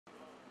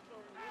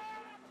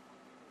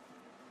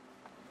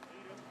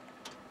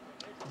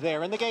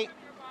there in the gate.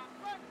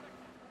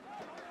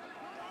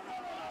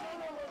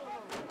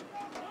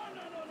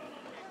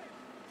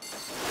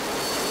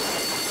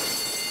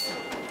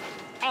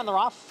 And they're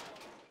off.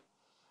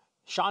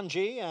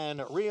 Shanji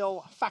and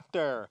Real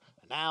Factor.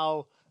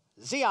 Now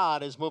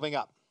Ziad is moving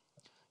up.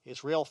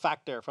 It's Real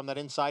Factor from that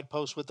inside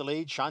post with the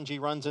lead. Shanji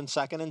runs in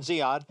second, and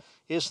Ziad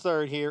is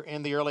third here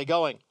in the early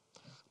going.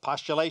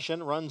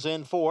 Postulation runs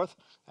in fourth,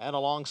 and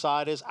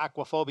alongside is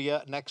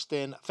Aquaphobia next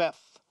in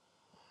fifth.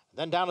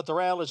 Then down at the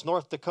rail is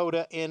North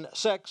Dakota in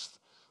sixth.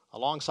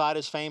 Alongside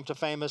is Fame to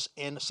Famous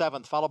in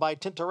seventh, followed by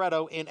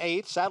Tintoretto in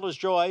eighth. Saddler's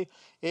Joy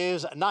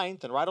is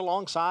ninth, and right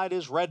alongside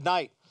is Red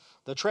Knight.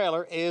 The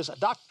trailer is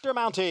Dr.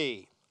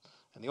 Mounty.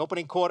 In the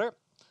opening quarter,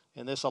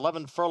 in this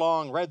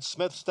 11-furlong Red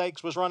Smith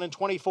Stakes, was run in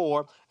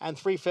 24 and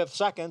 3/5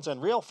 seconds,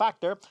 and Real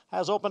Factor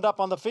has opened up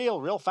on the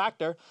field. Real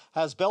Factor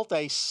has built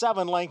a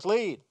 7-length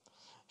lead.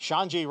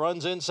 Shanji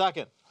runs in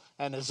second,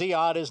 and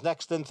Ziad is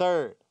next in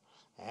third.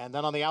 And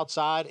then on the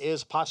outside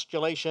is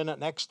Postulation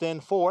next in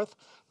fourth.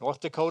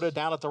 North Dakota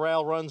down at the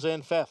rail runs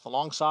in fifth.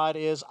 Alongside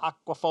is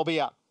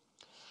Aquaphobia.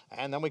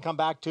 And then we come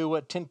back to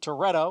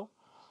Tintoretto,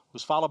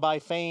 who's followed by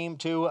Fame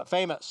to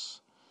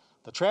Famous.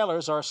 The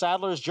trailers are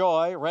Saddler's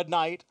Joy, Red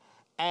Knight,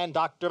 and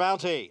Dr.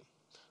 Mounty.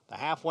 The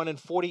half went in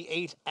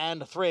 48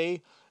 and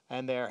 3,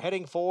 and they're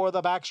heading for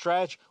the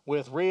backstretch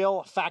with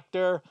Real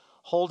Factor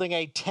holding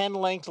a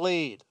 10-length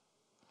lead.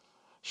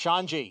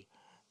 Shanji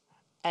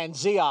and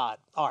Ziad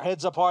are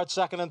heads apart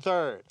second and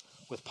third,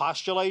 with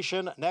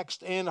Postulation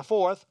next in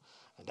fourth.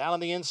 And down on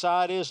the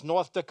inside is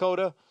North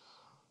Dakota,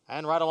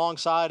 and right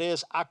alongside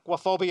is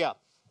Aquaphobia.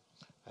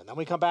 And then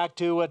we come back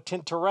to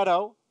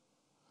Tintoretto,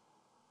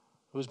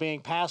 who's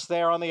being passed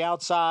there on the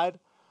outside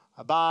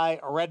by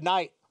Red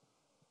Knight.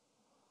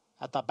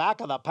 At the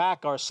back of the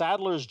pack are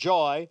Saddler's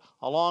Joy,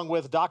 along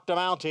with Dr.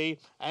 Mounty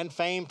and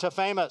Fame to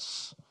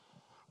Famous.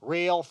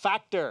 Real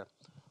Factor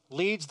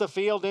leads the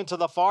field into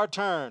the far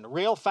turn.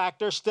 Real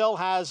Factor still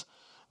has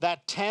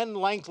that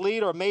 10-length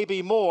lead or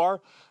maybe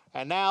more.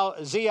 And now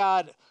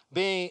Ziad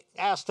being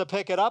asked to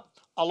pick it up,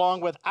 along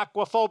with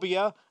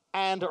Aquaphobia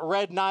and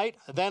Red Knight.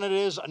 Then it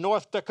is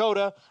North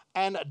Dakota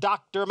and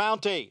Dr.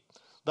 Mounty.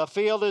 The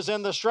field is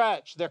in the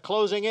stretch. They're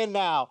closing in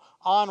now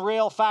on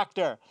Real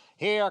Factor.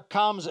 Here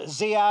comes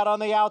Ziad on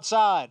the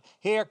outside.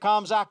 Here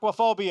comes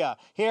Aquaphobia.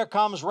 Here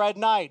comes Red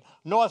Knight.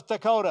 North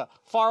Dakota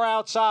far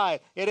outside.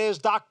 It is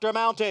Dr.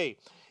 Mounty.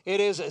 It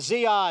is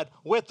Ziad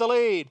with the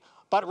lead.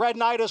 But Red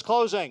Knight is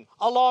closing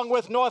along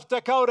with North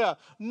Dakota.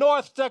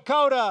 North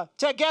Dakota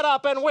to get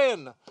up and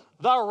win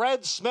the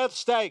Red Smith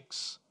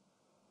Stakes.